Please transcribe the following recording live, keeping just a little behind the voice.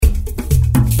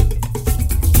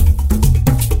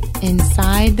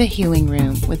Inside the Healing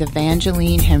Room with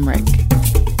Evangeline Hemrick.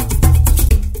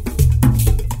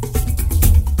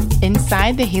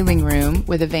 Inside the Healing Room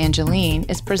with Evangeline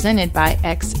is presented by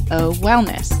XO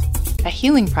Wellness, a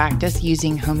healing practice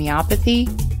using homeopathy,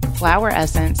 flower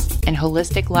essence, and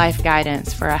holistic life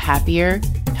guidance for a happier,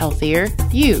 healthier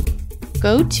you.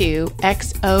 Go to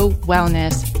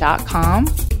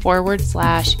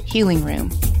xowellness.com/healing room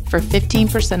for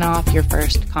 15% off your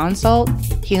first consult,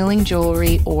 healing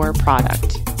jewelry, or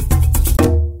product.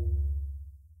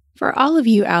 For all of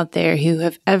you out there who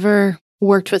have ever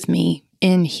worked with me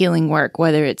in healing work,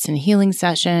 whether it's in healing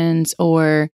sessions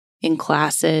or in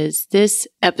classes, this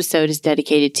episode is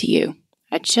dedicated to you.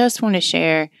 I just want to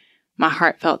share my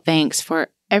heartfelt thanks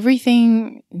for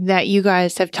everything that you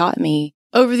guys have taught me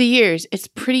over the years. It's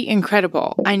pretty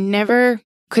incredible. I never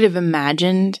could have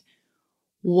imagined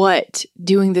what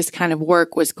doing this kind of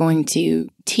work was going to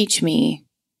teach me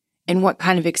and what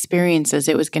kind of experiences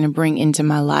it was going to bring into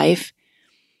my life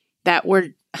that were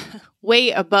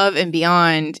way above and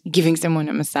beyond giving someone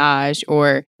a massage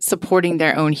or supporting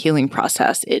their own healing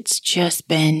process. It's just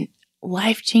been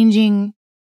life-changing,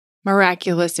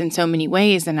 miraculous in so many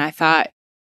ways. And I thought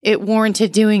it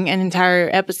warranted doing an entire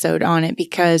episode on it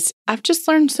because I've just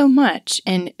learned so much,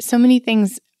 and so many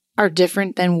things are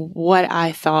different than what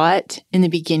I thought in the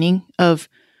beginning of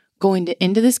going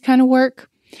into this kind of work.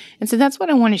 And so that's what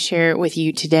I want to share with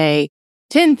you today.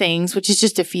 10 things, which is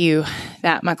just a few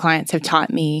that my clients have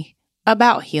taught me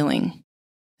about healing.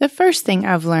 The first thing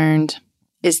I've learned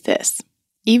is this.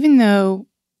 Even though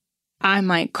I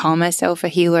might call myself a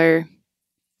healer,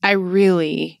 I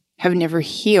really have never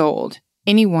healed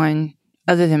anyone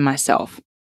other than myself.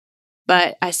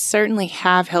 But I certainly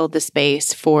have held the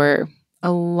space for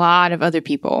a lot of other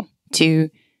people to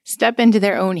step into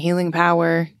their own healing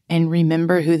power and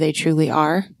remember who they truly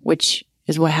are, which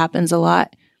is what happens a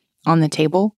lot on the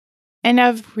table. And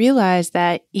I've realized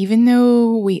that even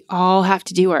though we all have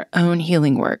to do our own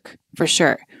healing work, for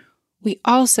sure, we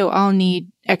also all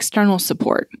need external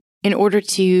support in order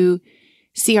to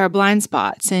see our blind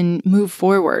spots and move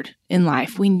forward in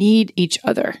life. We need each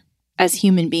other as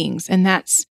human beings. And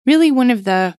that's really one of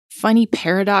the funny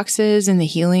paradoxes in the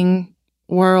healing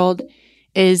world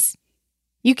is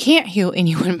you can't heal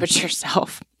anyone but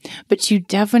yourself, but you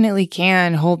definitely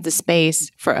can hold the space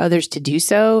for others to do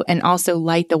so and also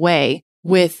light the way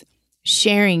with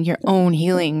sharing your own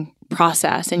healing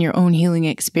process and your own healing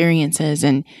experiences.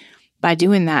 And by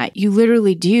doing that, you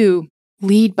literally do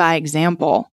lead by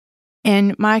example.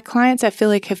 And my clients, I feel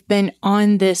like, have been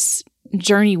on this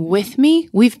journey with me.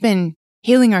 We've been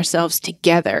healing ourselves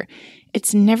together.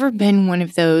 It's never been one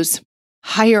of those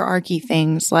hierarchy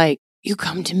things like, you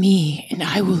come to me and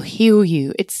I will heal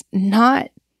you. It's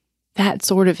not that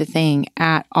sort of a thing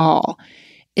at all.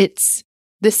 It's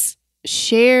this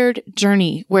shared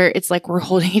journey where it's like we're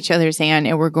holding each other's hand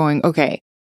and we're going, okay,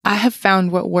 I have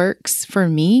found what works for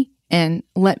me and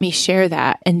let me share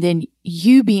that. And then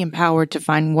you be empowered to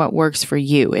find what works for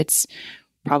you. It's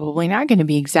probably not going to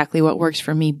be exactly what works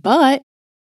for me, but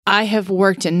I have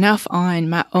worked enough on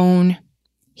my own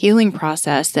healing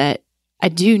process that I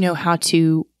do know how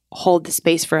to hold the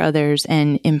space for others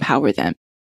and empower them.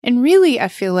 And really, I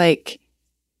feel like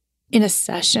in a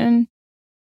session,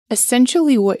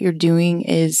 essentially what you're doing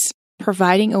is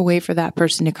providing a way for that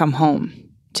person to come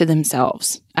home to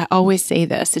themselves. I always say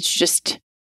this, it's just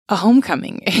a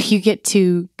homecoming. You get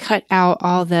to cut out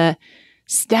all the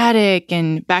static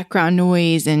and background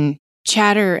noise and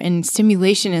chatter and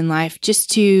stimulation in life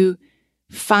just to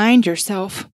find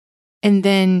yourself. And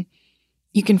then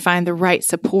you can find the right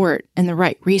support and the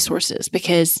right resources,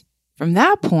 because from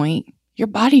that point, your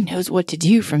body knows what to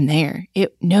do from there.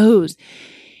 It knows.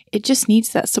 It just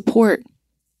needs that support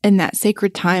and that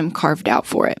sacred time carved out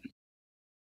for it.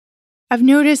 I've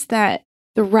noticed that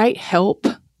the right help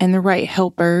and the right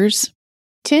helpers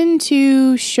tend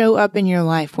to show up in your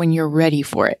life when you're ready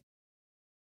for it.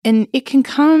 And it can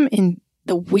come in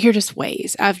the weirdest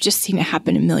ways. I've just seen it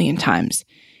happen a million times.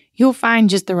 You'll find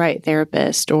just the right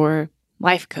therapist or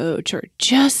life coach or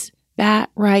just that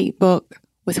right book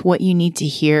with what you need to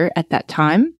hear at that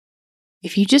time.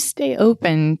 If you just stay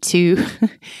open to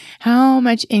how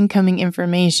much incoming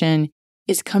information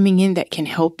is coming in that can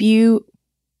help you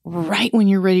right when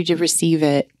you're ready to receive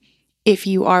it, if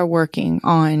you are working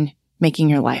on making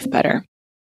your life better.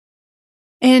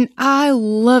 And I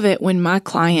love it when my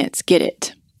clients get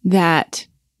it, that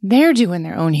they're doing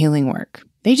their own healing work.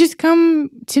 They just come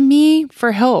to me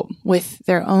for help with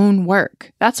their own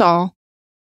work. That's all.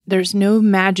 There's no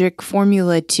magic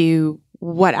formula to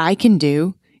what I can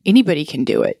do. Anybody can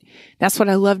do it. That's what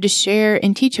I love to share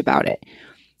and teach about it.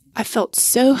 I felt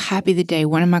so happy the day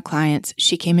one of my clients,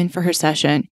 she came in for her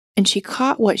session and she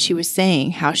caught what she was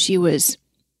saying, how she was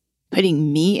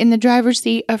putting me in the driver's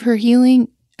seat of her healing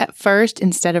at first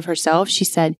instead of herself. She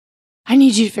said, I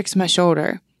need you to fix my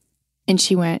shoulder. And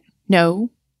she went, no,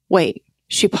 wait.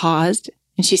 She paused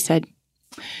and she said,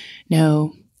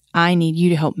 no, I need you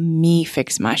to help me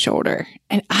fix my shoulder.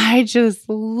 And I just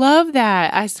love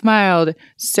that. I smiled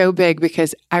so big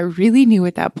because I really knew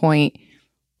at that point,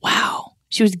 wow,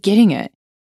 she was getting it.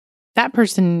 That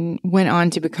person went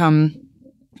on to become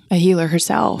a healer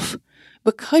herself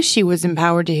because she was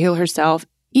empowered to heal herself,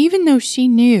 even though she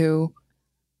knew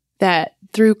that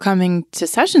through coming to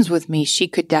sessions with me, she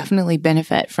could definitely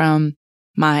benefit from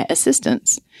my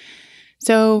assistance.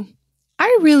 So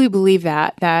I really believe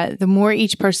that the more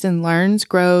each person learns,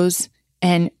 grows,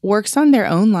 and works on their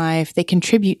own life, they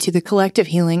contribute to the collective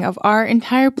healing of our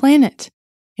entire planet.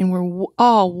 And we're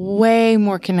all way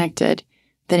more connected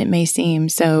than it may seem.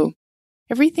 So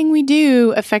everything we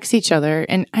do affects each other.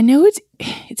 And I know it's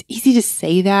easy to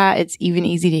say that. It's even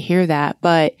easy to hear that,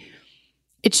 but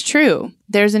it's true.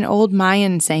 There's an old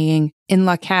Mayan saying in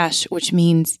Lakash, which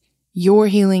means your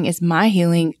healing is my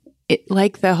healing. It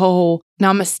like the whole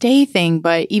namaste thing,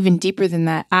 but even deeper than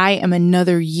that, I am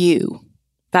another you.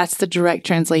 That's the direct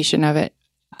translation of it.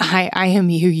 I am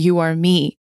you, you are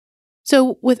me.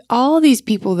 So with all these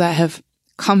people that have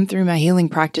come through my healing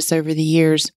practice over the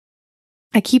years,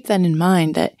 I keep that in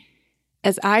mind that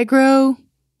as I grow,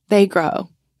 they grow.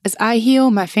 As I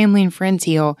heal, my family and friends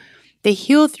heal. They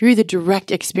heal through the direct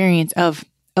experience of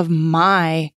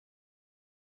my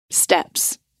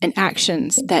steps and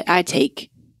actions that I take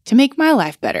to make my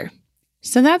life better.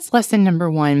 So that's lesson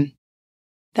number 1.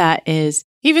 That is,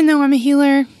 even though I'm a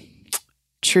healer,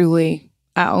 truly,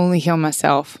 I only heal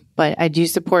myself, but I do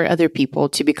support other people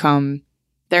to become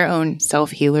their own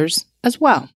self-healers as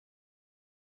well.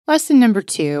 Lesson number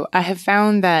 2, I have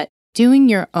found that doing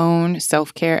your own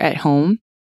self-care at home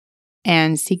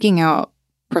and seeking out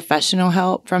professional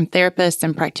help from therapists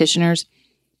and practitioners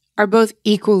are both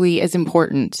equally as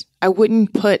important. I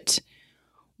wouldn't put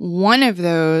one of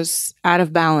those out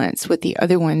of balance with the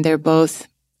other one. They're both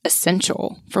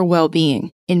essential for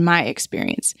well-being, in my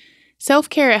experience.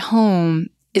 Self-care at home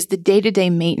is the day-to-day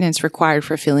maintenance required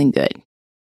for feeling good.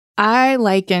 I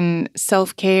liken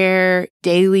self-care,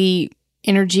 daily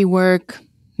energy work,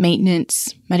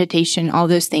 maintenance, meditation, all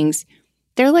those things.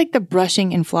 They're like the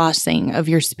brushing and flossing of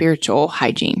your spiritual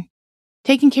hygiene.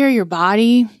 Taking care of your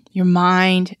body, your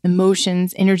mind,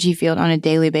 emotions, energy field on a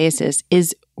daily basis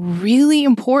is really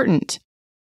important.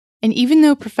 And even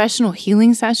though professional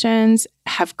healing sessions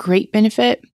have great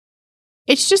benefit,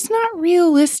 it's just not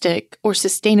realistic or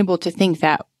sustainable to think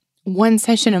that one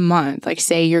session a month, like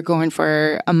say you're going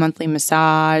for a monthly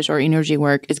massage or energy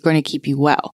work, is going to keep you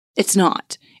well. It's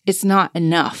not. It's not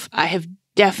enough. I have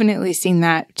definitely seen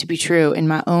that to be true in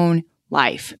my own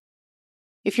life.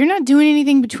 If you're not doing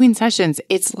anything between sessions,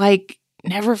 it's like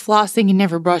never flossing and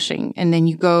never brushing, and then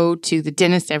you go to the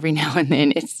dentist every now and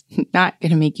then. It's not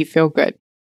going to make you feel good.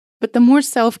 But the more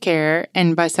self-care,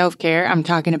 and by self-care, I'm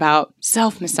talking about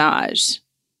self-massage,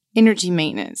 energy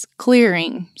maintenance,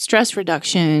 clearing, stress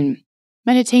reduction,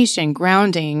 meditation,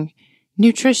 grounding,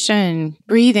 nutrition,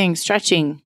 breathing,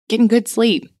 stretching, getting good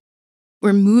sleep,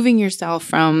 removing yourself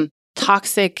from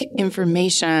toxic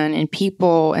information and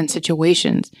people and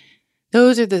situations.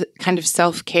 Those are the kind of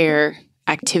self-care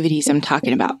activities I'm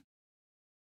talking about.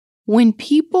 When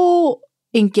people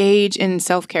engage in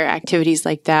self-care activities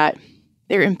like that,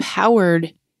 they're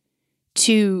empowered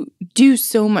to do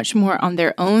so much more on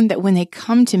their own that when they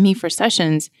come to me for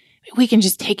sessions, we can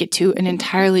just take it to an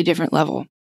entirely different level.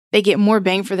 They get more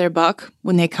bang for their buck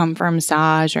when they come for a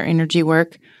massage or energy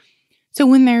work. So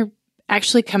when they're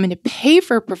actually coming to pay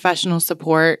for professional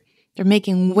support, they're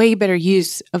making way better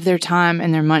use of their time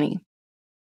and their money.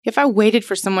 If I waited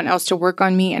for someone else to work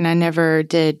on me and I never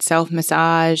did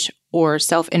self-massage or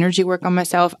self-energy work on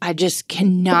myself, I just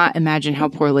cannot imagine how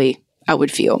poorly I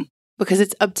would feel, because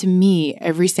it's up to me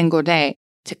every single day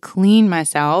to clean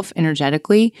myself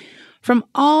energetically from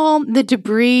all the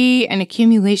debris and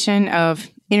accumulation of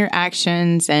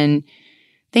interactions and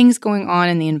things going on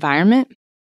in the environment.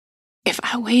 If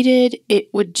I waited, it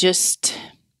would just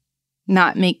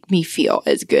not make me feel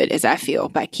as good as I feel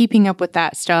by keeping up with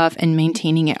that stuff and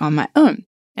maintaining it on my own.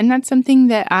 And that's something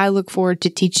that I look forward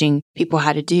to teaching people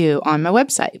how to do on my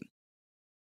website.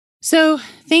 So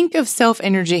think of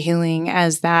self-energy healing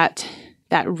as that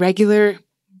regular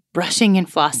brushing and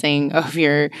flossing of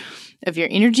your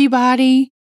energy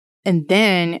body, and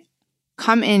then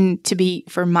come in to be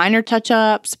for minor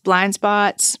touch-ups, blind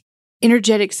spots,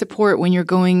 energetic support when you're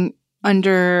going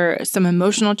under some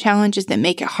emotional challenges that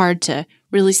make it hard to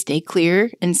really stay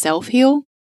clear and self-heal.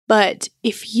 But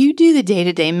if you do the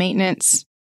day-to-day maintenance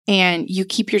and you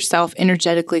keep yourself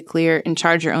energetically clear and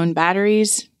charge your own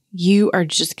batteries, you are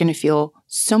just going to feel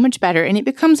so much better, and it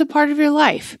becomes a part of your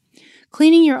life.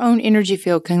 Cleaning your own energy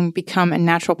field can become a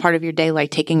natural part of your day,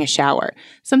 like taking a shower,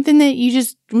 something that you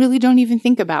just really don't even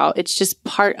think about. It's just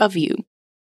part of you.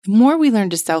 The more we learn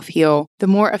to self-heal, the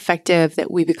more effective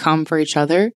that we become for each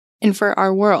other and for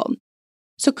our world.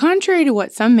 So contrary to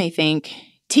what some may think,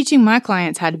 teaching my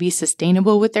clients how to be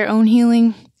sustainable with their own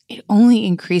healing, it only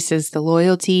increases the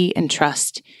loyalty and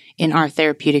trust in our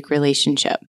therapeutic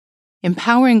relationship.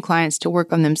 Empowering clients to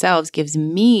work on themselves gives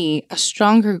me a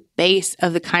stronger base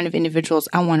of the kind of individuals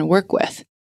I want to work with.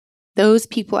 Those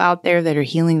people out there that are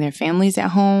healing their families at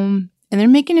home, and they're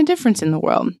making a difference in the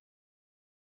world.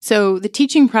 So the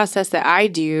teaching process that I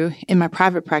do in my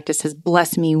private practice has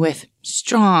blessed me with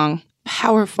strong,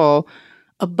 powerful,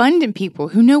 abundant people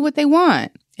who know what they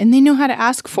want, and they know how to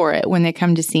ask for it when they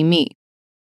come to see me.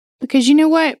 Because you know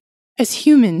what? As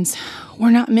humans, we're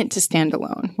not meant to stand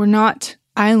alone. We're not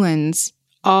islands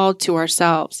all to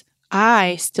ourselves.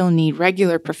 I still need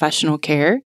regular professional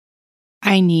care.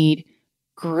 I need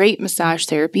great massage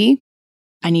therapy.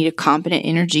 I need a competent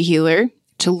energy healer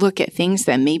to look at things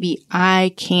that maybe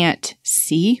I can't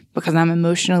see because I'm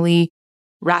emotionally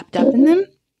wrapped up in them.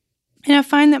 And I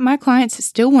find that my clients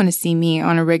still want to see me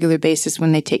on a regular basis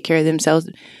when they take care of themselves.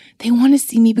 They want to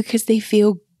see me because they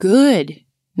feel good,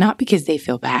 not because they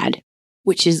feel bad,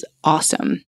 which is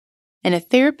awesome. And a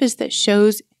therapist that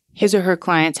shows his or her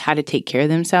clients how to take care of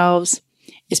themselves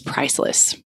is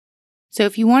priceless. So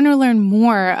if you want to learn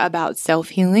more about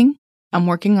self-healing, I'm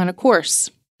working on a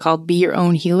course called Be Your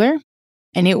Own Healer,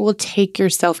 and it will take your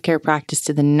self-care practice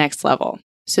to the next level.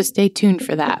 So stay tuned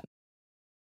for that.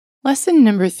 Lesson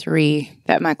number 3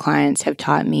 that my clients have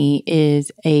taught me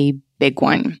is a big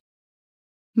one.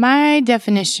 My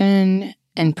definition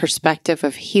and perspective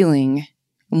of healing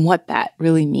and what that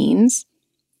really means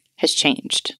has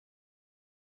changed.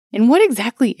 And what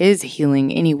exactly is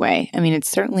healing anyway? I mean, it's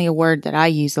certainly a word that I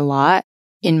use a lot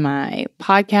in my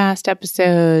podcast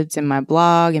episodes, in my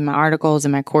blog, in my articles,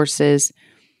 in my courses.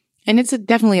 And it's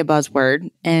definitely a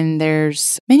buzzword, and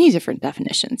there's many different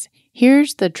definitions.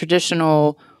 Here's the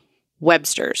traditional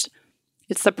Webster's.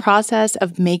 It's the process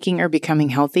of making or becoming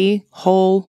healthy,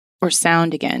 whole, or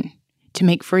sound again, to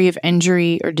make free of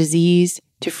injury or disease,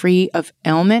 to free of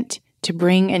ailment, to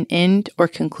bring an end or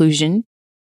conclusion,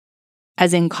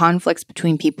 as in conflicts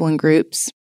between people and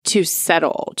groups, to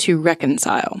settle, to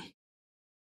reconcile.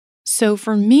 So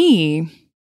for me,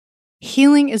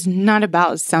 healing is not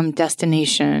about some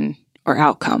destination or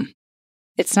outcome.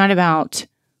 It's not about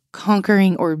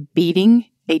conquering or beating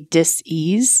a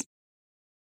dis-ease.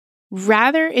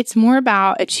 Rather, it's more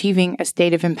about achieving a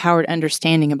state of empowered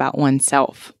understanding about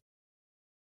oneself.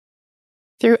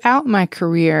 Throughout my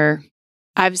career,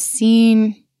 I've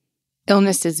seen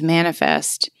illnesses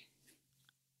manifest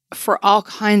for all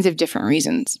kinds of different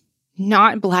reasons.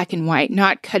 Not black and white,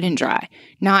 not cut and dry,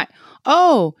 not,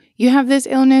 oh, you have this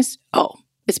illness, oh,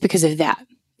 it's because of that.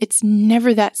 It's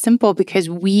never that simple because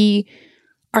we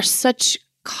are such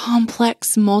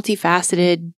complex,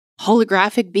 multifaceted,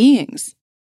 holographic beings.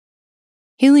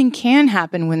 Healing can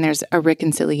happen when there's a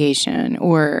reconciliation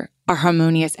or a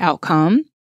harmonious outcome.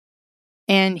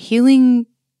 And healing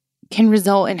can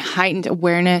result in heightened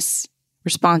awareness,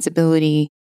 responsibility,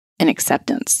 and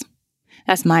acceptance.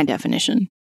 That's my definition.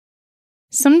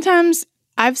 Sometimes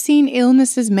I've seen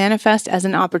illnesses manifest as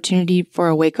an opportunity for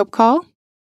a wake-up call.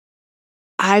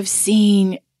 I've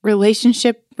seen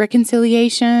relationship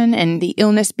reconciliation and the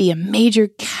illness be a major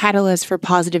catalyst for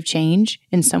positive change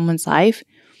in someone's life.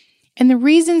 And the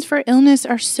reasons for illness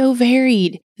are so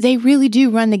varied. They really do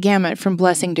run the gamut from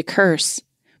blessing to curse,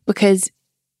 because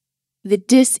the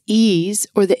dis-ease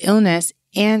or the illness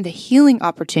and the healing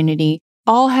opportunity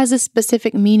all has a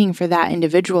specific meaning for that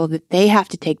individual that they have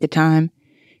to take the time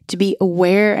to be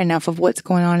aware enough of what's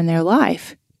going on in their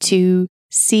life to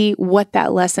see what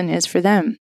that lesson is for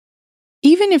them.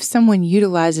 Even if someone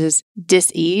utilizes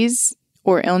dis-ease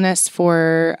or illness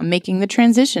for making the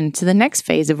transition to the next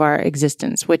phase of our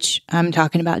existence, which I'm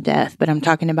talking about death, but I'm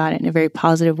talking about it in a very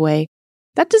positive way,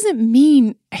 that doesn't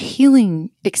mean a healing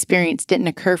experience didn't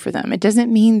occur for them. It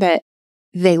doesn't mean that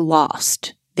they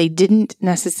lost. They didn't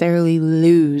necessarily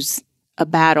lose a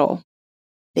battle.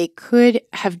 They could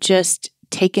have just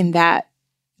taken that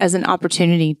as an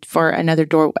opportunity for another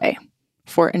doorway,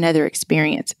 for another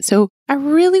experience. So I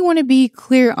really want to be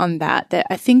clear on that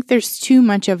I think there's too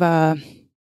much of a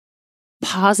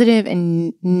positive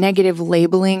and negative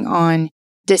labeling on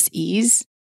dis-ease.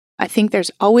 I think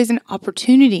there's always an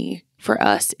opportunity for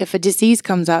us if a disease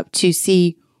comes up to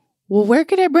see, well, where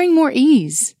could I bring more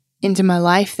ease into my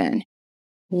life then?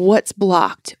 What's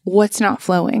blocked? What's not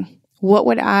flowing? What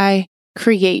would I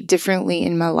create differently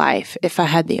in my life if I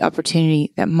had the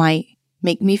opportunity that might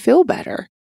make me feel better?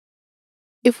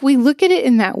 If we look at it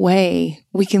in that way,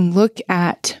 we can look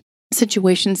at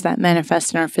situations that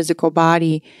manifest in our physical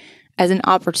body as an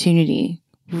opportunity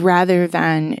rather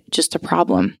than just a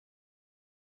problem.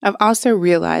 I've also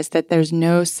realized that there's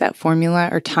no set formula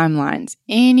or timelines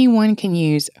anyone can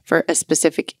use for a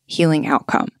specific healing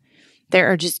outcome.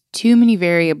 There are just too many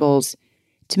variables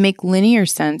to make linear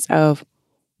sense of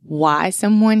why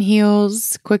someone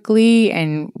heals quickly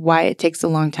and why it takes a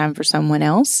long time for someone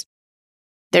else.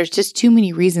 There's just too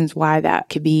many reasons why that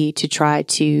could be to try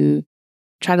to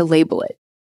label it.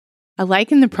 I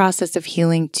liken the process of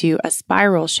healing to a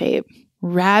spiral shape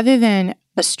rather than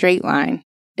a straight line.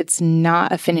 It's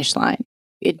not a finish line.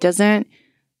 It doesn't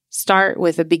start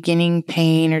with a beginning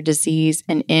pain or disease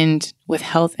and end with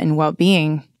health and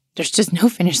well-being. There's just no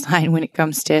finish line when it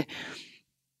comes to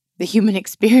the human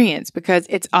experience because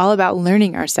it's all about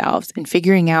learning ourselves and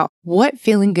figuring out what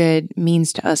feeling good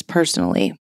means to us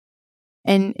personally.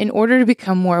 And in order to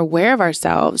become more aware of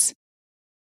ourselves,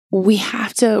 we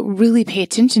have to really pay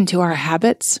attention to our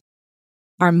habits,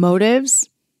 our motives.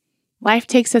 Life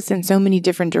takes us in so many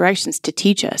different directions to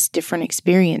teach us different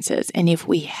experiences. And if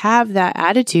we have that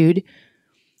attitude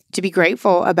to be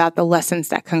grateful about the lessons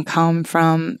that can come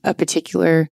from a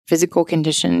particular physical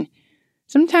condition,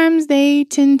 sometimes they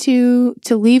tend to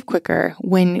leave quicker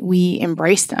when we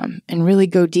embrace them and really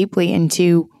go deeply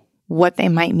into what they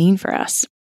might mean for us.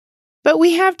 But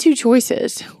we have two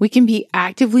choices. We can be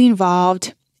actively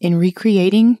involved in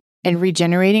recreating and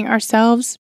regenerating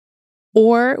ourselves,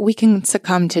 or we can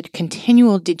succumb to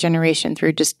continual degeneration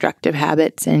through destructive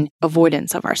habits and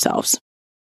avoidance of ourselves.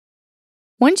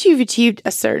 Once you've achieved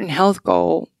a certain health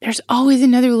goal, there's always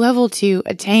another level to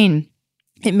attain.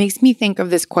 It makes me think of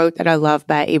this quote that I love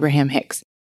by Abraham Hicks.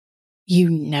 You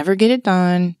never get it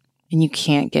done and you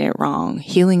can't get it wrong.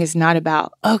 Healing is not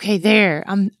about, okay,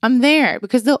 I'm there,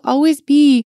 because there'll always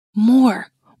be more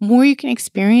you can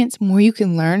experience, more you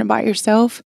can learn about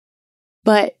yourself.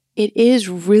 But it is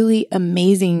really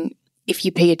amazing if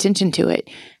you pay attention to it,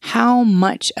 how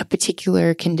much a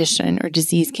particular condition or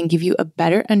disease can give you a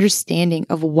better understanding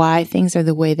of why things are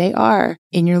the way they are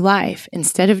in your life,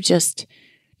 instead of just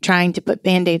trying to put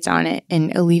Band-Aids on it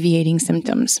and alleviating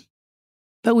symptoms.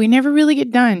 But we never really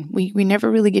get done. We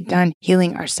never really get done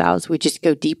healing ourselves. We just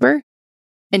go deeper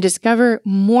and discover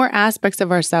more aspects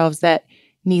of ourselves that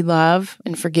need love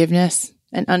and forgiveness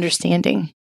and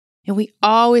understanding. And we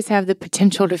always have the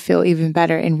potential to feel even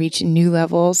better and reach new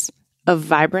levels of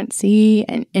vibrancy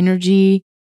and energy.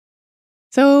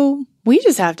 So we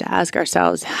just have to ask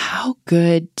ourselves, how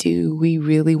good do we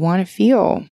really want to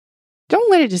feel? Don't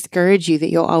let it discourage you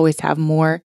that you'll always have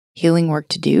more healing work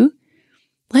to do.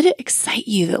 Let it excite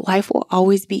you that life will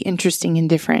always be interesting and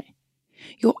different.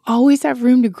 You'll always have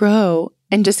room to grow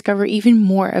and discover even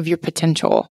more of your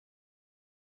potential.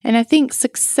 And I think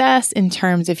success in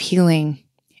terms of healing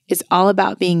is all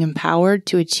about being empowered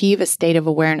to achieve a state of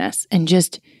awareness and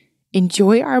just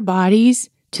enjoy our bodies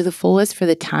to the fullest for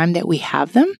the time that we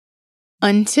have them,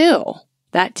 until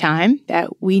that time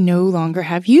that we no longer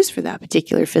have use for that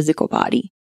particular physical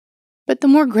body. But the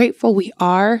more grateful we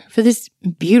are for this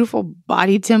beautiful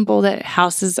body temple that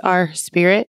houses our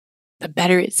spirit, the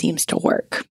better it seems to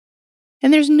work.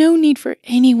 And there's no need for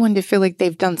anyone to feel like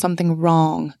they've done something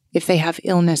wrong if they have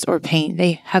illness or pain.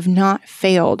 They have not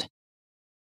failed.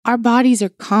 Our bodies are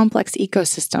complex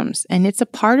ecosystems, and it's a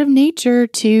part of nature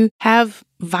to have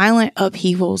violent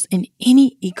upheavals in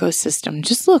any ecosystem.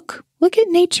 Just look at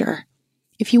nature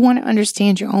if you want to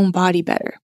understand your own body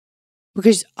better.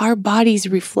 Because our bodies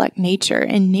reflect nature,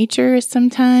 and nature is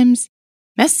sometimes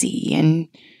messy and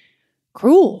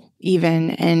cruel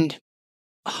even, and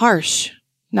harsh.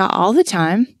 Not all the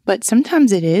time, but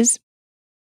sometimes it is.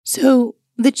 So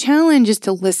the challenge is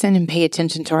to listen and pay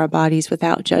attention to our bodies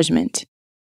without judgment.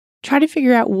 Try to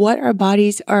figure out what our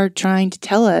bodies are trying to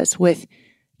tell us with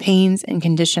pains and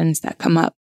conditions that come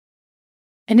up.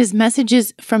 And as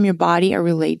messages from your body are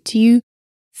relayed to you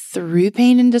through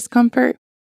pain and discomfort,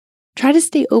 try to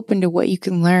stay open to what you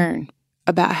can learn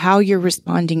about how you're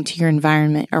responding to your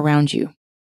environment around you.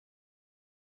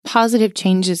 Positive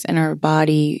changes in our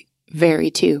body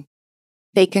vary too.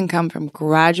 They can come from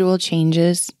gradual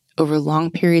changes over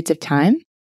long periods of time,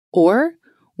 or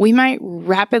we might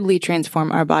rapidly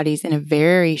transform our bodies in a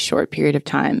very short period of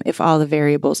time if all the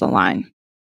variables align.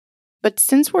 But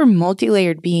since we're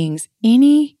multi-layered beings,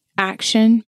 any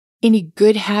action any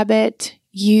good habit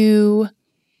you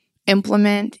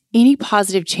implement, any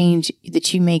positive change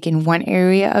that you make in one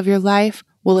area of your life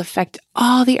will affect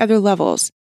all the other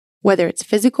levels, whether it's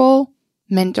physical,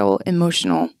 mental,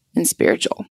 emotional, and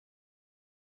spiritual.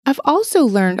 I've also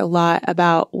learned a lot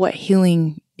about what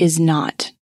healing is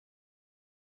not.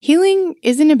 Healing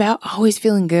isn't about always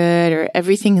feeling good or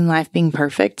everything in life being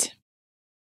perfect.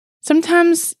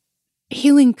 Sometimes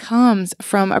healing comes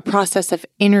from a process of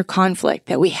inner conflict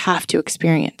that we have to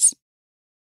experience.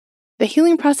 The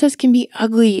healing process can be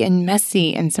ugly and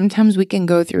messy, and sometimes we can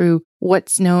go through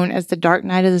what's known as the dark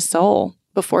night of the soul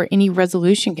before any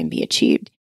resolution can be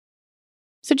achieved.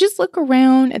 So just look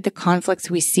around at the conflicts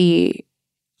we see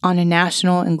on a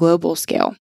national and global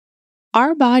scale.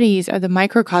 Our bodies are the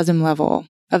microcosm level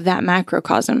of that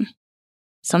macrocosm.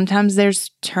 Sometimes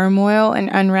there's turmoil and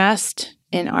unrest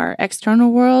in our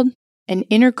external world, and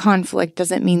inner conflict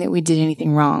doesn't mean that we did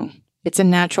anything wrong. It's a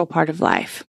natural part of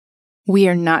life. We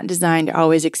are not designed to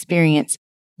always experience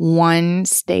one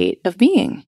state of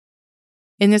being.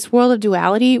 In this world of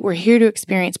duality, we're here to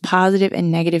experience positive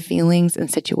and negative feelings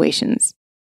and situations.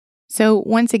 So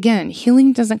once again,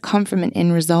 healing doesn't come from an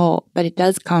end result, but it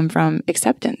does come from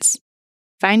acceptance,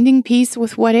 finding peace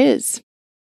with what is.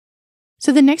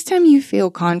 So the next time you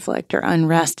feel conflict or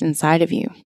unrest inside of you,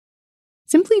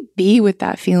 simply be with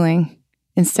that feeling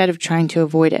instead of trying to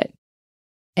avoid it,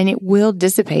 and it will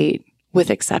dissipate with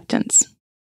acceptance.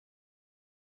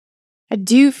 I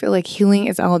do feel like healing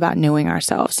is all about knowing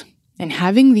ourselves and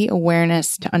having the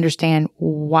awareness to understand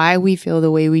why we feel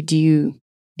the way we do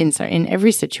in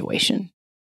every situation.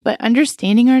 But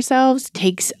understanding ourselves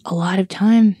takes a lot of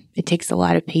time. It takes a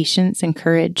lot of patience and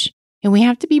courage. And we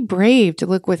have to be brave to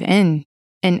look within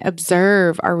and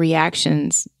observe our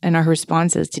reactions and our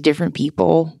responses to different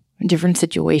people and different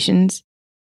situations.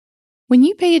 When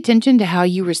you pay attention to how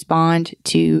you respond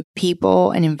to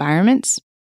people and environments,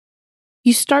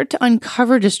 you start to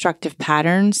uncover destructive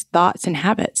patterns, thoughts, and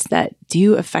habits that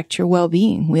do affect your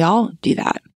well-being. We all do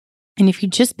that. And if you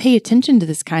just pay attention to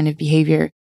this kind of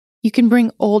behavior, you can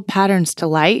bring old patterns to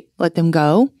light, let them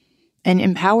go, and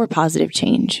empower positive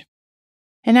change.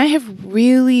 And I have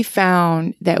really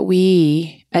found that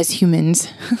we, as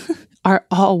humans, are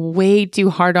all way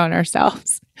too hard on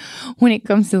ourselves when it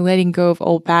comes to letting go of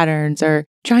old patterns or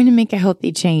trying to make a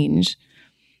healthy change.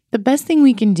 The best thing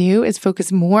we can do is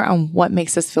focus more on what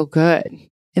makes us feel good,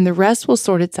 and the rest will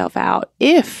sort itself out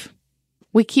if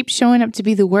we keep showing up to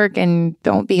be the work and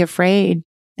don't be afraid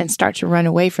and start to run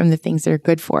away from the things that are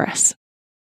good for us.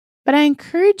 But I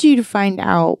encourage you to find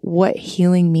out what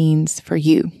healing means for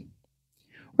you.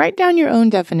 Write down your own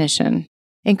definition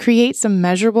and create some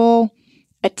measurable,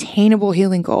 attainable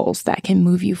healing goals that can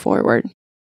move you forward.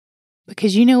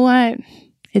 Because you know what?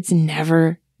 It's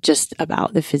never just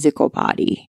about the physical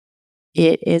body.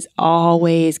 It is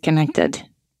always connected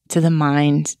to the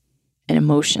mind and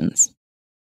emotions.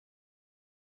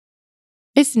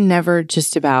 It's never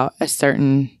just about a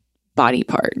certain body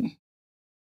part.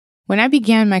 When I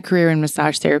began my career in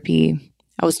massage therapy,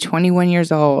 I was 21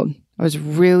 years old. I was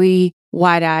really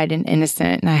wide-eyed and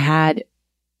innocent, and I had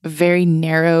very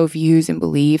narrow views and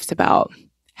beliefs about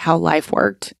how life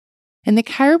worked. And the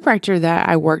chiropractor that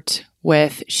I worked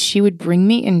with, she would bring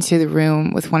me into the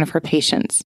room with one of her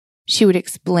patients. She would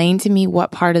explain to me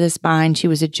what part of the spine she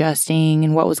was adjusting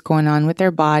and what was going on with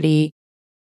their body.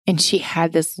 And she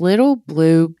had this little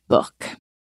blue book.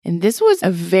 And this was a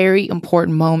very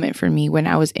important moment for me when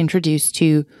I was introduced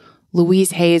to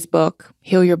Louise L's book,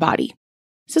 Heal Your Body.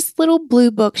 It's this little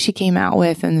blue book she came out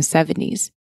with in the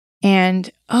 70s. And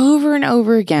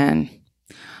over again,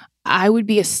 I would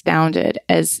be astounded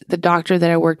as the doctor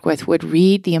that I worked with would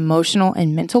read the emotional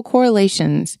and mental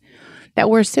correlations that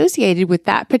were associated with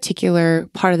that particular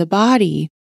part of the body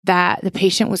that the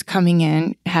patient was coming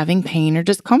in having pain or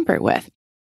discomfort with.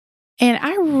 And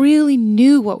I really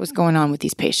knew what was going on with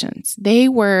these patients. They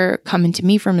were coming to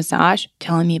me for massage,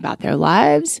 telling me about their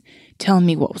lives, telling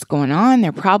me what was going on,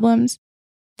 their problems.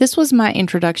 This was my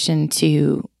introduction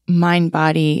to mind,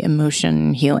 body,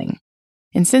 emotion healing.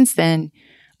 And since then,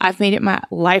 I've made it my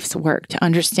life's work to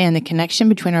understand the connection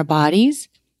between our bodies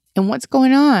and what's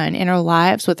going on in our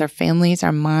lives with our families,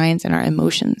 our minds, and our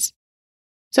emotions.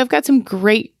 So I've got some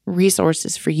great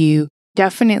resources for you.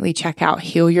 Definitely check out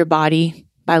Heal Your Body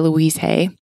by Louise L.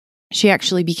 She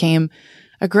actually became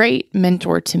a great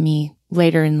mentor to me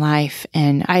later in life,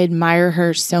 and I admire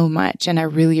her so much, and I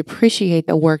really appreciate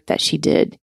the work that she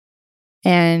did.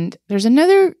 And there's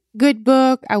another good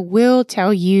book. I will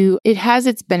tell you, it has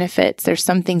its benefits. There's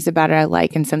some things about it I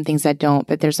like and some things I don't,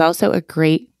 but there's also a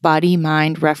great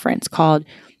body-mind reference called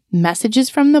Messages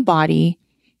from the Body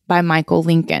by Michael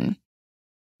Lincoln.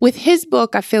 With his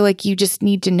book, I feel like you just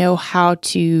need to know how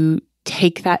to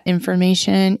take that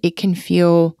information. It can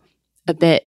feel a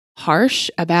bit harsh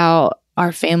about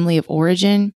our family of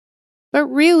origin, but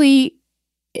really,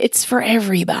 it's for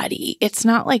everybody. It's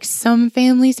not like some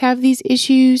families have these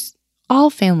issues. All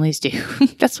families do.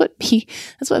 That's what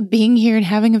being here and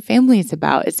having a family is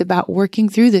about. It's about working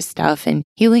through this stuff and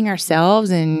healing ourselves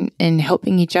and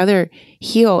helping each other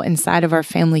heal inside of our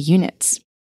family units.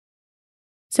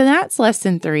 So that's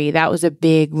lesson 3. That was a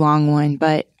big, long one,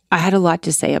 but I had a lot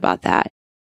to say about that.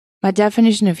 My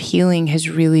definition of healing has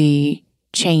really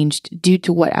changed due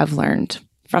to what I've learned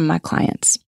from my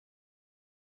clients.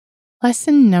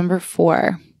 Lesson number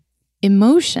 4,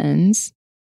 emotions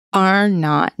are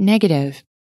not negative,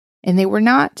 and they were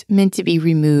not meant to be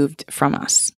removed from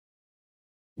us.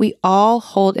 We all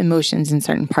hold emotions in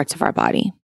certain parts of our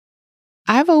body.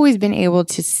 I've always been able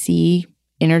to see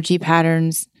energy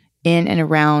patterns in and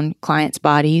around clients'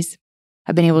 bodies.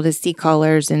 I've been able to see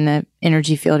colors in the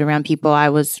energy field around people. I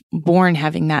was born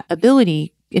having that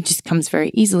ability. It just comes very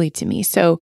easily to me.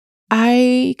 So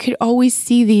I could always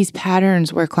see these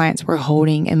patterns where clients were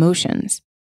holding emotions.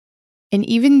 And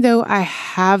even though I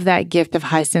have that gift of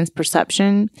high sense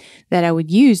perception that I would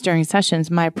use during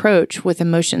sessions, my approach with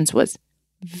emotions was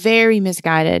very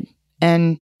misguided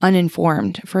and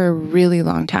uninformed for a really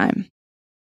long time.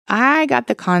 I got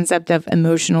the concept of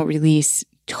emotional release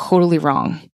totally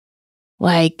wrong.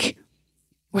 Like,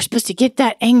 we're supposed to get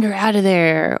that anger out of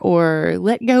there or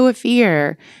let go of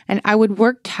fear. And I would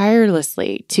work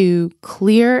tirelessly to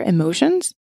clear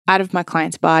emotions out of my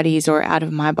clients' bodies or out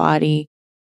of my body.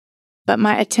 But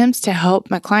my attempts to help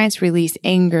my clients release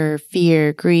anger,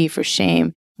 fear, grief, or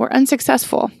shame were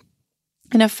unsuccessful.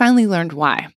 And I've finally learned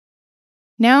why.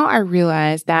 Now I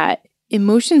realize that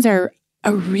emotions are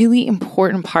a really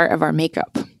important part of our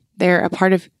makeup. They're a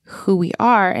part of who we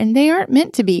are, and they aren't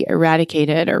meant to be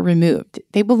eradicated or removed.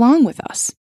 They belong with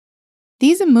us.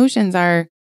 These emotions are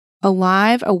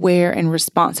alive, aware, and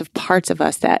responsive parts of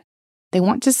us that they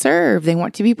want to serve. They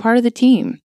want to be part of the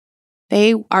team.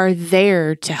 They are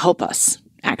there to help us,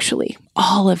 actually,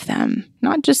 all of them,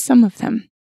 not just some of them.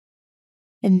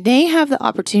 And they have the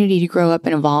opportunity to grow up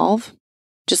and evolve,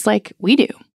 just like we do.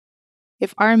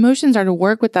 If our emotions are to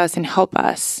work with us and help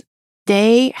us,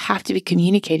 they have to be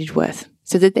communicated with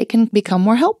so that they can become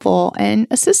more helpful and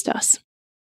assist us.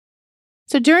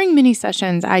 So during mini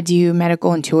sessions, I do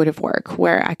medical intuitive work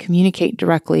where I communicate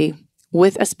directly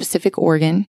with a specific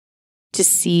organ to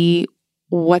see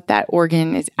what that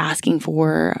organ is asking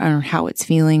for or how it's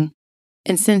feeling.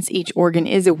 And since each organ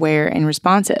is aware and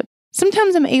responsive,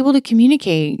 sometimes I'm able to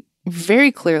communicate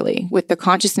very clearly with the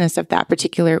consciousness of that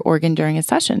particular organ during a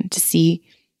session to see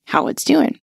how it's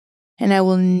doing. And I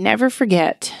will never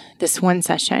forget this one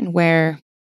session where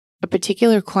a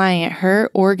particular client, her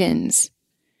organs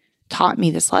taught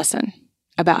me this lesson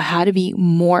about how to be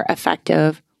more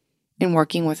effective in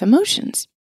working with emotions.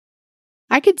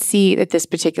 I could see that this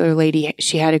particular lady,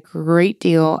 she had a great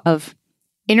deal of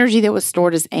energy that was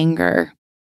stored as anger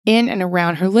in and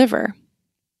around her liver.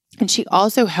 And she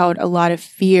also held a lot of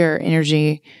fear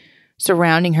energy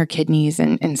surrounding her kidneys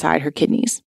and inside her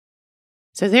kidneys.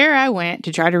 So there I went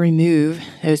to try to remove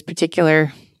those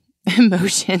particular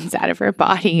emotions out of her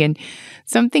body, and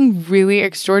something really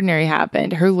extraordinary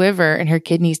happened. Her liver and her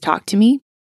kidneys talked to me,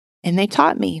 and they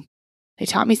taught me. They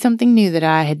taught me something new that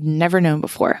I had never known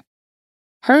before.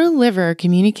 Her liver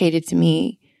communicated to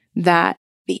me that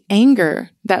the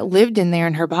anger that lived in there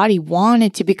in her body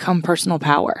wanted to become personal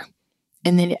power,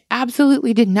 and that it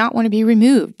absolutely did not want to be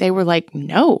removed. They were like,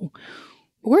 no,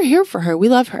 we're here for her. We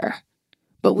love her.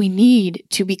 But we need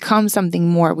to become something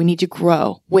more. We need to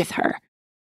grow with her.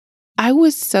 I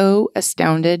was so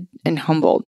astounded and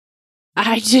humbled. I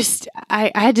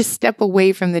had to step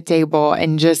away from the table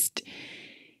and just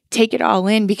take it all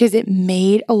in because it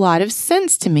made a lot of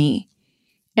sense to me.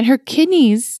 And her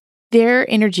kidneys, their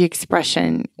energy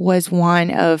expression was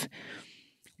one of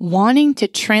wanting to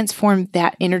transform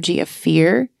that energy of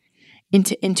fear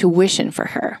into intuition for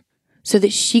her, so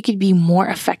that she could be more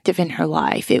effective in her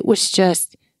life. It was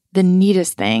just the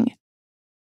neatest thing.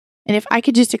 And if I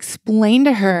could just explain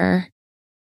to her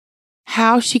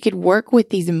how she could work with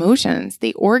these emotions,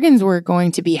 the organs were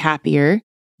going to be happier.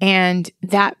 And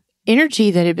that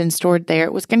energy that had been stored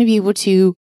there was going to be able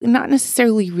to not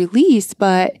necessarily release,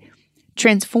 but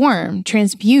transform,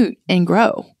 transmute, and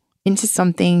grow into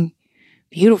something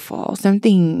beautiful,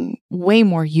 something way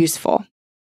more useful.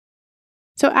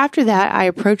 So after that, I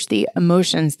approached the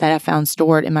emotions that I found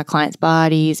stored in my clients'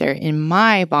 bodies or in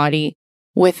my body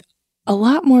with a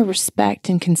lot more respect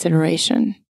and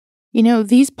consideration.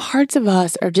 These parts of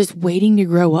us are just waiting to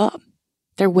grow up.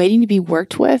 They're waiting to be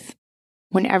worked with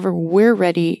whenever we're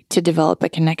ready to develop a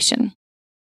connection.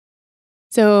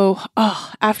 So,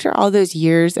 after all those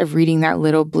years of reading that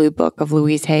little blue book of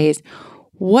Louise Hay's,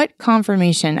 what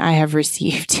confirmation I have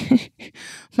received.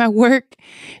 My work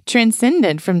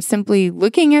transcended from simply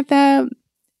looking at the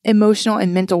emotional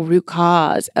and mental root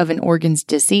cause of an organ's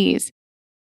disease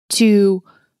to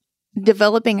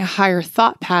developing a higher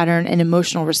thought pattern and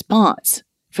emotional response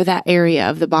for that area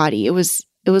of the body. It was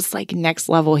like next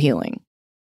level healing.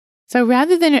 So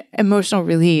rather than emotional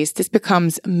release, this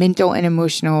becomes mental and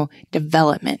emotional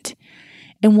development.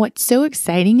 And what's so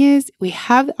exciting is we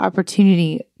have the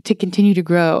opportunity to continue to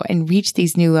grow and reach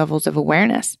these new levels of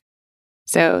awareness.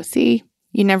 So see,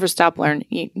 you never stop learning.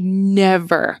 You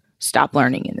never stop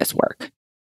learning in this work.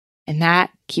 And that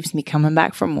keeps me coming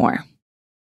back for more.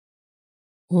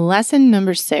 Lesson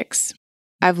number 6.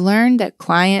 I've learned that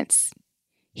clients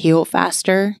heal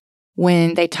faster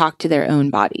when they talk to their own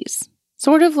bodies.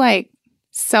 Sort of like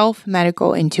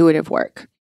self-medical intuitive work,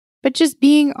 but just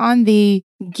being on the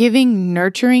giving,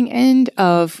 nurturing end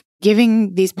of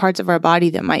giving these parts of our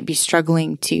body that might be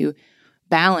struggling to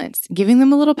balance, giving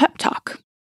them a little pep talk.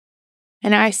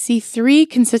 And I see 3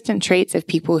 consistent traits of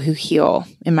people who heal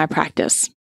in my practice.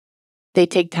 They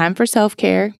take time for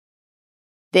self-care.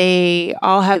 They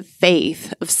all have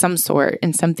faith of some sort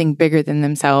in something bigger than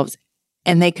themselves,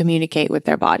 and they communicate with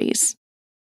their bodies.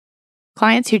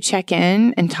 Clients who check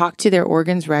in and talk to their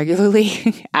organs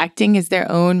regularly, acting as their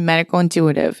own medical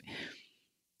intuitive,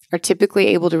 are typically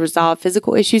able to resolve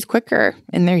physical issues quicker,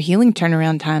 and their healing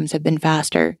turnaround times have been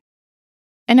faster.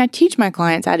 And I teach my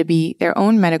clients how to be their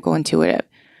own medical intuitive,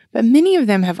 but many of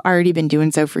them have already been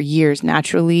doing so for years,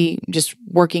 naturally, just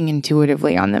working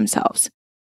intuitively on themselves.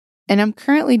 And I'm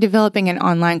currently developing an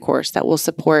online course that will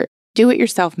support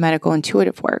do-it-yourself medical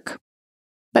intuitive work.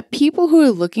 But people who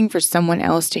are looking for someone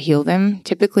else to heal them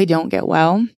typically don't get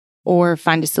well or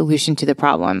find a solution to the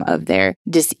problem of their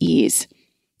dis-ease.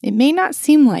 It may not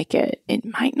seem like it. It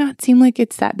might not seem like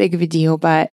it's that big of a deal,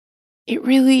 but it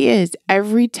really is.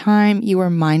 Every time you are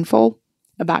mindful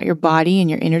about your body and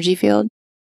your energy field,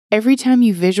 every time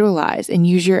you visualize and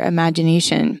use your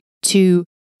imagination to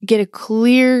get a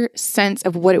clear sense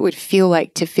of what it would feel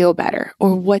like to feel better,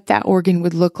 or what that organ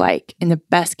would look like in the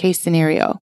best case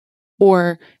scenario,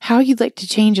 or how you'd like to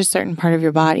change a certain part of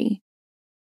your body.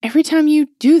 Every time you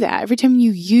do that, every time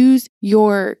you use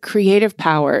your creative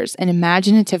powers and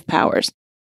imaginative powers,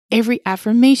 every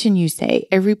affirmation you say,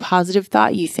 every positive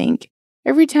thought you think,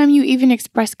 every time you even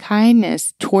express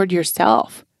kindness toward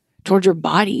yourself, toward your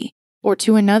body, or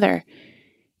to another,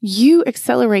 you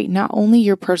accelerate not only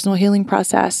your personal healing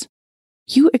process,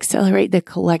 you accelerate the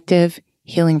collective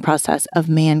healing process of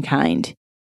mankind.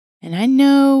 And I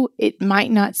know it might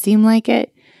not seem like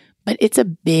it, but it's a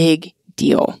big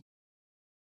deal.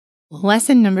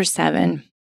 Lesson number 7,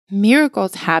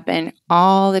 miracles happen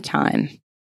all the time.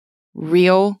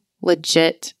 Real,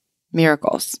 legit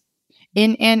miracles.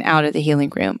 In and out of the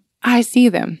healing room. I see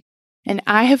them. And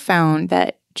I have found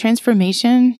that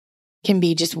transformation can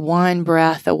be just one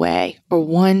breath away or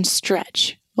one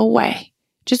stretch away.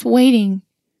 Just waiting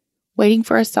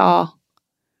for us all,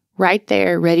 right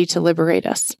there, ready to liberate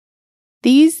us.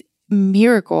 These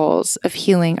miracles of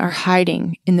healing are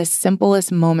hiding in the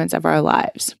simplest moments of our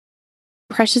lives.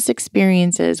 Precious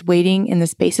experiences waiting in the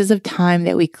spaces of time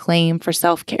that we claim for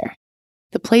self-care.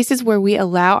 The places where we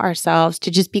allow ourselves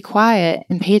to just be quiet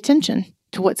and pay attention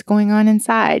to what's going on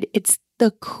inside. It's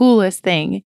the coolest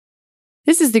thing.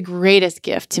 This is the greatest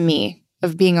gift to me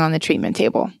of being on the treatment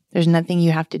table. There's nothing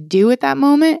you have to do at that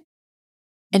moment.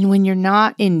 And when you're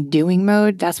not in doing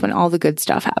mode, that's when all the good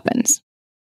stuff happens.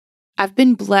 I've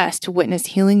been blessed to witness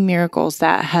healing miracles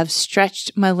that have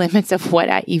stretched my limits of what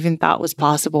I even thought was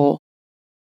possible.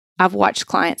 I've watched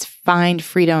clients find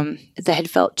freedom that had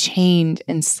felt chained,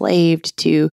 enslaved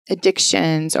to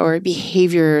addictions or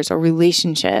behaviors or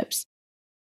relationships.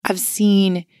 I've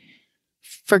seen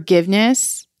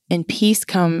forgiveness and peace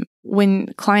come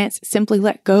when clients simply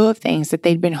let go of things that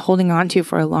they'd been holding on to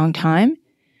for a long time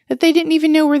that they didn't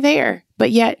even know were there.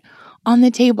 But yet on the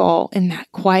table in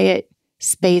that quiet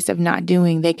space of not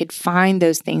doing, they could find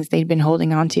those things they'd been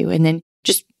holding on to and then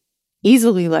just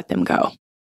easily let them go.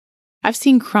 I've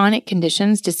seen chronic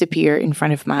conditions disappear in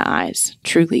front of my eyes,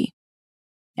 truly.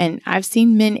 And I've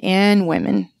seen men and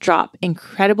women drop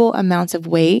incredible amounts of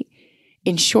weight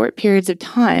in short periods of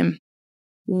time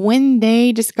when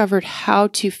they discovered how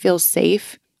to feel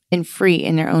safe and free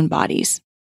in their own bodies.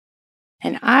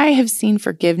 And I have seen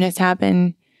forgiveness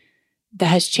happen that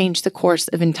has changed the course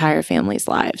of entire families'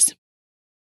 lives.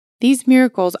 These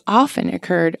miracles often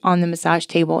occurred on the massage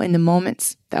table in the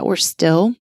moments that were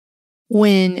still,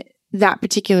 when that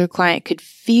particular client could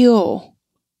feel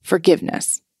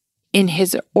forgiveness in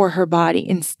his or her body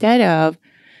instead of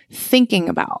thinking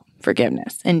about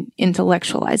forgiveness and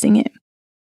intellectualizing it.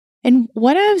 And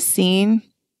what I've seen,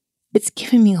 it's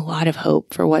given me a lot of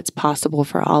hope for what's possible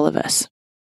for all of us.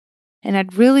 And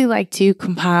I'd really like to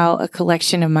compile a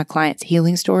collection of my clients'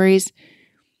 healing stories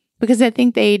because I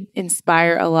think they'd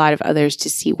inspire a lot of others to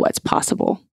see what's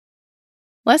possible.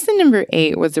 Lesson number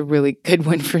 8 was a really good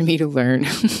one for me to learn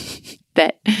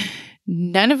that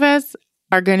none of us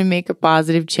are going to make a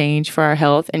positive change for our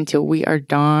health until we are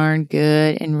darn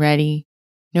good and ready.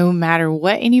 No matter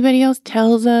what anybody else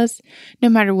tells us, no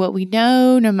matter what we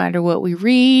know, no matter what we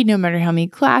read, no matter how many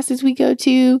classes we go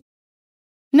to,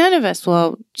 none of us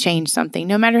will change something,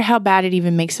 no matter how bad it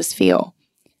even makes us feel,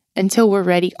 until we're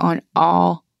ready on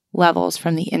all levels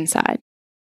from the inside.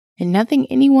 And nothing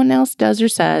anyone else does or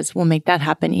says will make that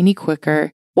happen any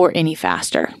quicker or any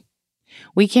faster.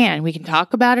 We can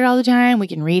talk about it all the time. We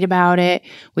can read about it.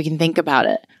 We can think about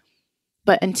it.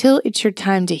 But until it's your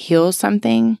time to heal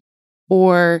something,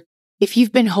 or if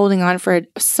you've been holding on for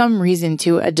some reason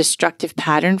to a destructive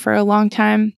pattern for a long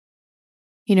time,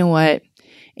 you know what?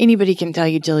 Anybody can tell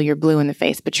you till you're blue in the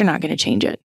face, but you're not going to change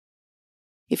it.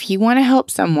 If you want to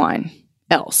help someone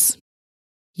else,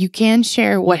 you can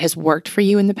share what has worked for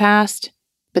you in the past,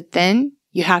 but then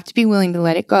you have to be willing to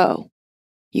let it go.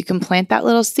 You can plant that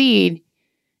little seed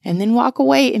and then walk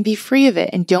away and be free of it.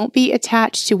 And don't be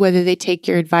attached to whether they take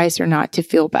your advice or not to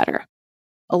feel better.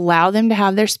 Allow them to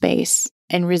have their space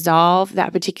and resolve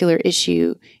that particular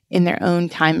issue in their own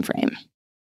time frame.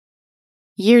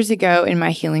 Years ago in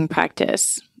my healing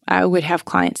practice, I would have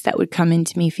clients that would come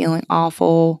into me feeling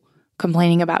awful,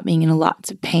 complaining about being in lots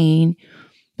of pain,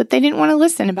 but they didn't want to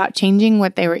listen about changing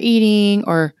what they were eating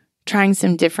or trying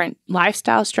some different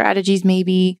lifestyle strategies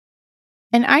maybe.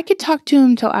 And I could talk to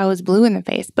them till I was blue in the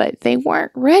face, but they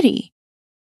weren't ready.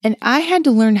 And I had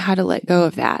to learn how to let go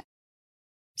of that.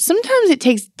 Sometimes it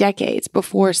takes decades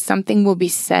before something will be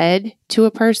said to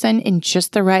a person in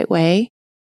just the right way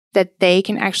that they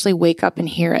can actually wake up and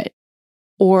hear it.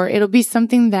 Or it'll be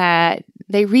something that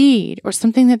they read or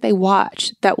something that they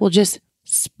watch that will just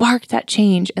spark that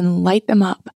change and light them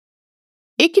up.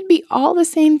 It could be all the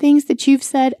same things that you've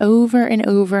said over and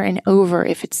over and over.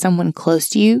 If it's someone close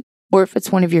to you or if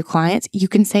it's one of your clients, you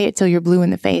can say it till you're blue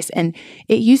in the face. And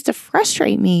it used to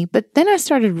frustrate me, but then I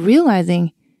started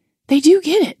realizing they do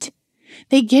get it.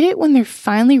 They get it when they're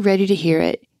finally ready to hear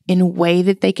it in a way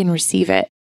that they can receive it.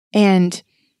 And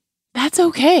that's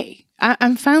okay.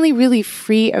 I'm finally really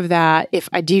free of that if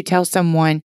I do tell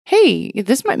someone, hey,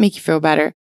 this might make you feel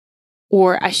better.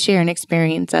 Or I share an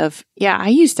experience of, yeah, I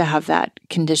used to have that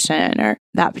condition or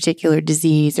that particular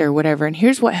disease or whatever. And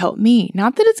here's what helped me.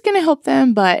 Not that it's going to help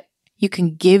them, but you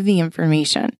can give the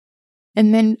information.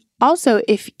 And then also,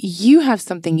 if you have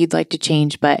something you'd like to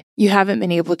change, but you haven't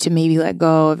been able to maybe let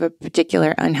go of a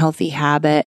particular unhealthy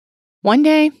habit, one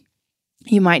day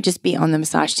you might just be on the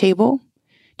massage table,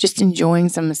 just enjoying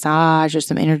some massage or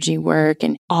some energy work.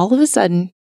 And all of a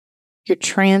sudden, you're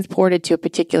transported to a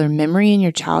particular memory in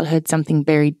your childhood, something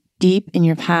buried deep in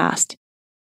your past.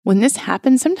 When this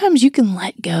happens, sometimes you can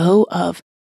let go of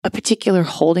a particular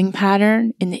holding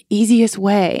pattern in the easiest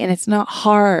way, and it's not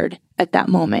hard at that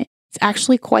moment. It's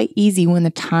actually quite easy when the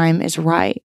time is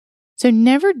right. So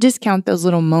never discount those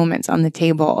little moments on the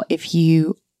table. If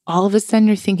you all of a sudden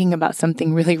are thinking about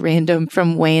something really random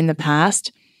from way in the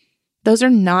past, those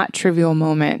are not trivial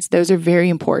moments. Those are very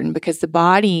important because the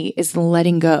body is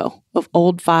letting go of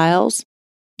old files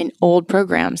and old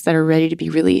programs that are ready to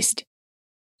be released.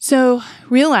 So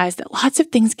realize that lots of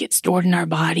things get stored in our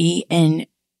body and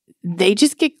they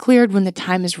just get cleared when the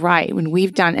time is right, when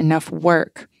we've done enough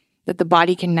work that the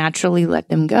body can naturally let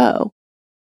them go.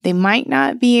 They might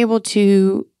not be able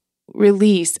to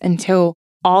release until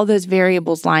all those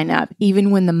variables line up,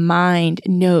 even when the mind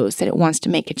knows that it wants to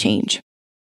make a change.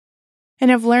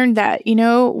 And I've learned that,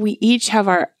 we each have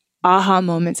our aha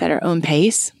moments at our own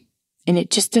pace. And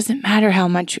it just doesn't matter how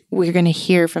much we're going to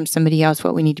hear from somebody else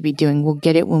what we need to be doing. We'll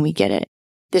get it when we get it.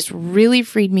 This really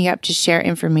freed me up to share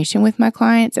information with my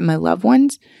clients and my loved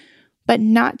ones, but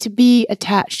not to be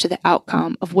attached to the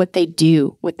outcome of what they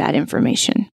do with that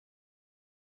information.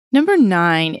 Number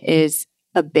 9 is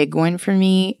a big one for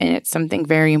me, and it's something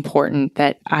very important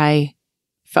that I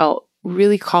felt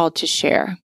really called to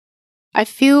share. I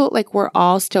feel like we're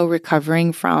all still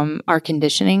recovering from our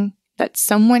conditioning, that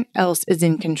someone else is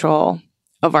in control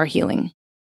of our healing.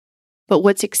 But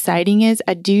what's exciting is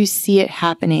I do see it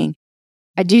happening.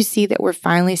 I do see that we're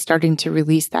finally starting to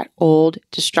release that old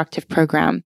destructive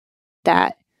program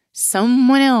that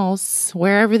someone else,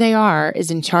 wherever they are,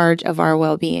 is in charge of our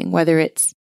well-being, whether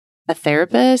it's a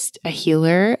therapist, a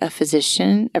healer, a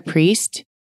physician, a priest.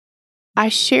 I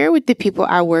share with the people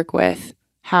I work with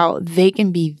how they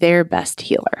can be their best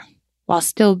healer while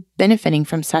still benefiting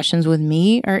from sessions with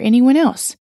me or anyone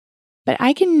else. But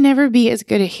I can never be as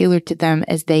good a healer to them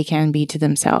as they can be to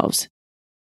themselves.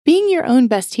 Being your own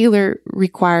best healer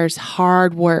requires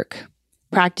hard work,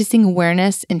 practicing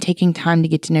awareness and taking time to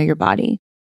get to know your body.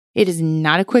 It is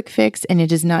not a quick fix and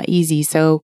it is not easy.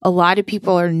 So a lot of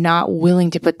people are not willing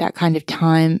to put that kind of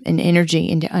time and energy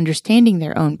into understanding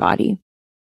their own body.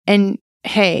 And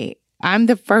hey, I'm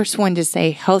the first one to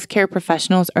say healthcare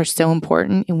professionals are so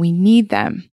important and we need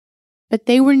them, but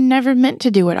they were never meant to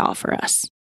do it all for us.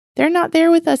 They're not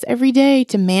there with us every day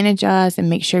to manage us and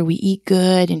make sure we eat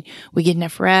good and we get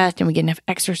enough rest and we get enough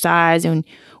exercise and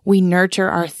we nurture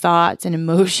our thoughts and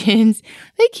emotions.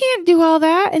 They can't do all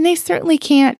that, and they certainly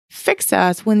can't fix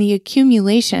us when the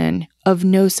accumulation of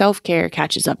no self-care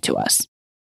catches up to us.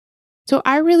 So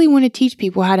I really want to teach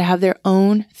people how to have their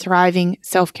own thriving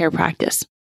self-care practice,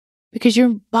 because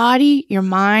your body, your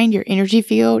mind, your energy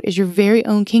field is your very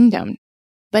own kingdom.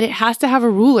 But it has to have a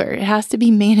ruler. It has to be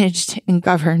managed and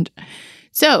governed.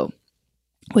 So,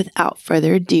 without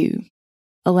further ado,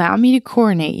 allow me to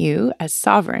coronate you as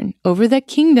sovereign over the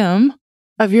kingdom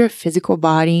of your physical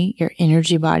body, your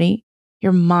energy body,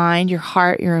 your mind, your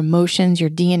heart, your emotions, your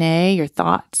DNA, your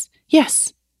thoughts.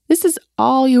 Yes, this is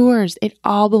all yours. It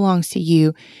all belongs to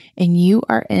you, and you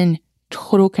are in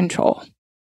total control.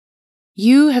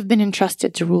 You have been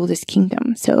entrusted to rule this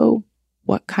kingdom. So,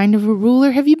 what kind of a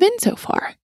ruler have you been so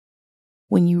far?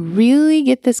 When you really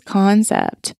get this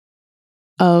concept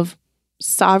of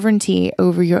sovereignty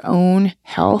over your own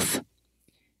health,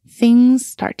 things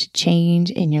start to change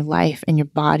in your life and your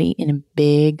body in a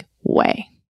big way.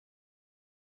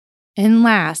 And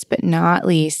last but not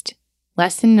least,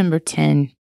 lesson number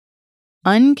 10,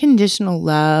 unconditional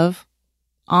love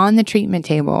on the treatment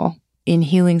table in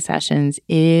healing sessions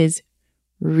is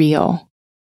real.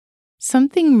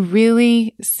 Something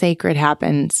really sacred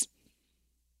happens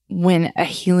when a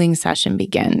healing session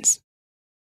begins.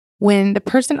 When the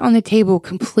person on the table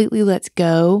completely lets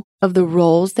go of the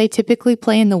roles they typically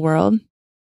play in the world,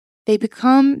 they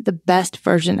become the best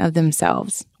version of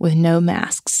themselves with no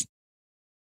masks.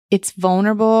 It's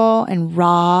vulnerable and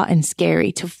raw and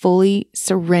scary to fully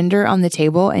surrender on the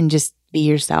table and just be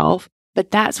yourself,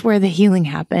 but that's where the healing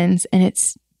happens, and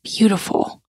it's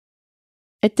beautiful.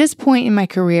 At this point in my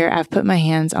career, I've put my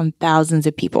hands on thousands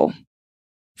of people.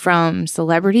 From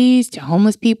celebrities to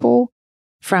homeless people,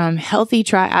 from healthy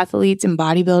triathletes and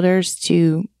bodybuilders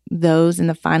to those in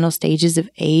the final stages of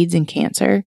AIDS and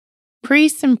cancer,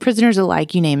 priests and prisoners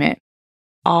alike, you name it,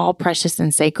 all precious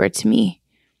and sacred to me.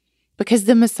 Because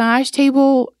the massage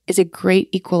table is a great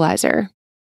equalizer.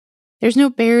 There's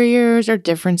no barriers or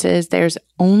differences. There's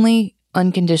only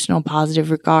unconditional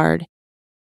positive regard.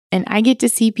 And I get to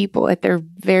see people at their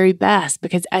very best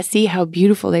because I see how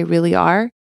beautiful they really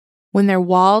are when their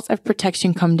walls of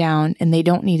protection come down and they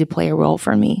don't need to play a role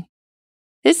for me.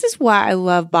 This is why I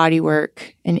love body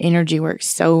work and energy work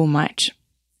so much.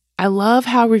 I love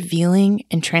how revealing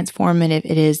and transformative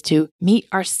it is to meet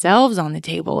ourselves on the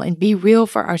table and be real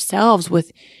for ourselves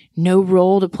with no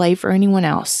role to play for anyone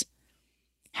else.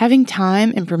 Having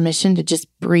time and permission to just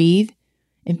breathe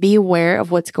and be aware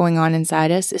of what's going on inside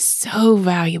us is so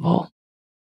valuable.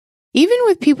 Even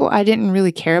with people I didn't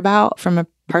really care about from a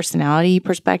personality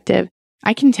perspective,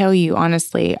 I can tell you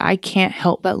honestly, I can't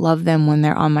help but love them when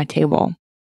they're on my table.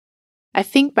 I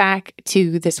think back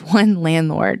to this one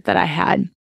landlord that I had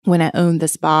when I owned the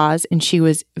spas, and she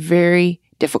was very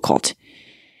difficult.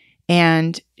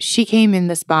 And she came in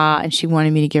the spa and she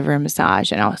wanted me to give her a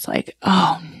massage. And I was like,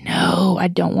 oh no, I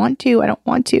don't want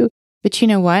to. But you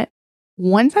know what?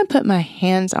 Once I put my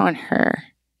hands on her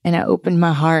and I opened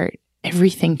my heart,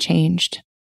 everything changed.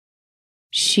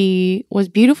 She was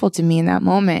beautiful to me in that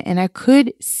moment, and I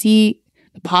could see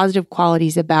the positive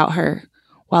qualities about her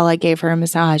while I gave her a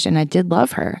massage, and I did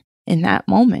love her in that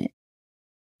moment.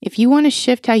 If you want to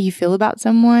shift how you feel about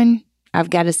someone, I've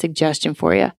got a suggestion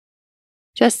for you.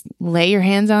 Just lay your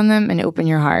hands on them and open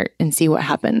your heart and see what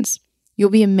happens.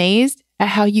 You'll be amazed at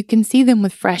how you can see them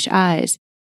with fresh eyes,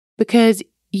 because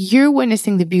you're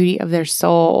witnessing the beauty of their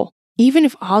soul, even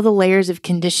if all the layers of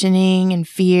conditioning and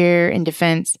fear and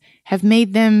defense have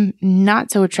made them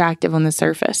not so attractive on the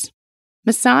surface.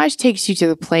 Massage takes you to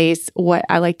the place, what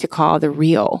I like to call the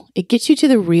real. It gets you to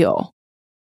the real,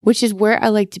 which is where I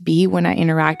like to be when I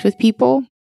interact with people.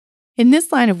 In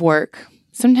this line of work,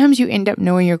 Sometimes you end up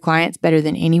knowing your clients better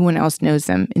than anyone else knows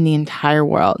them in the entire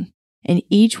world, and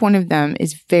each one of them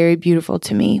is very beautiful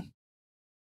to me.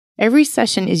 Every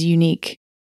session is unique,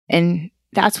 and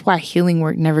that's why healing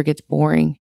work never gets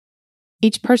boring.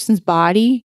 Each person's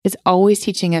body is always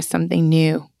teaching us something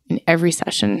new in every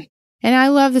session. And I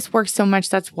love this work so much,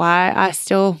 that's why I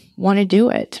still want to do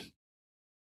it.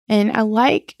 And I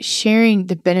like sharing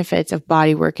the benefits of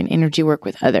body work and energy work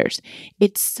with others.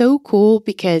 It's so cool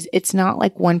because it's not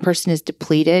like one person is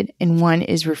depleted and one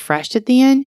is refreshed at the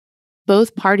end.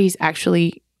 Both parties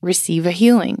actually receive a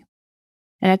healing.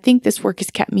 And I think this work has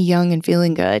kept me young and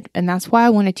feeling good. And that's why I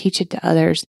want to teach it to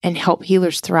others and help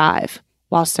healers thrive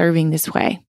while serving this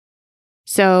way.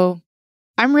 So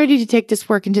I'm ready to take this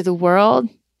work into the world,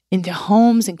 into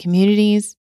homes and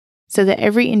communities, so that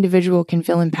every individual can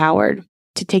feel empowered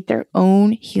to take their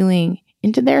own healing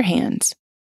into their hands.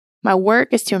 My work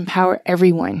is to empower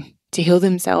everyone to heal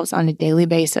themselves on a daily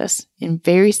basis in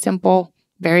very simple,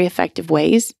 very effective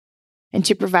ways, and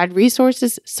to provide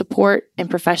resources, support, and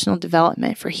professional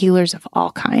development for healers of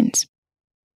all kinds.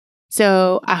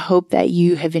 So I hope that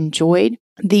you have enjoyed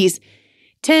these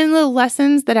 10 little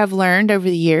lessons that I've learned over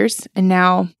the years, and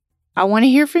now I want to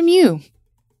hear from you.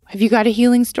 Have you got a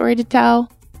healing story to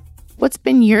tell? What's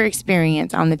been your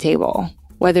experience on the table,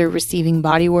 whether receiving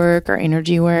body work or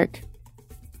energy work?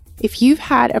 If you've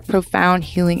had a profound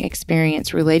healing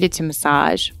experience related to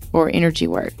massage or energy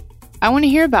work, I want to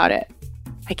hear about it.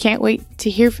 I can't wait to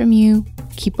hear from you.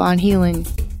 Keep on healing.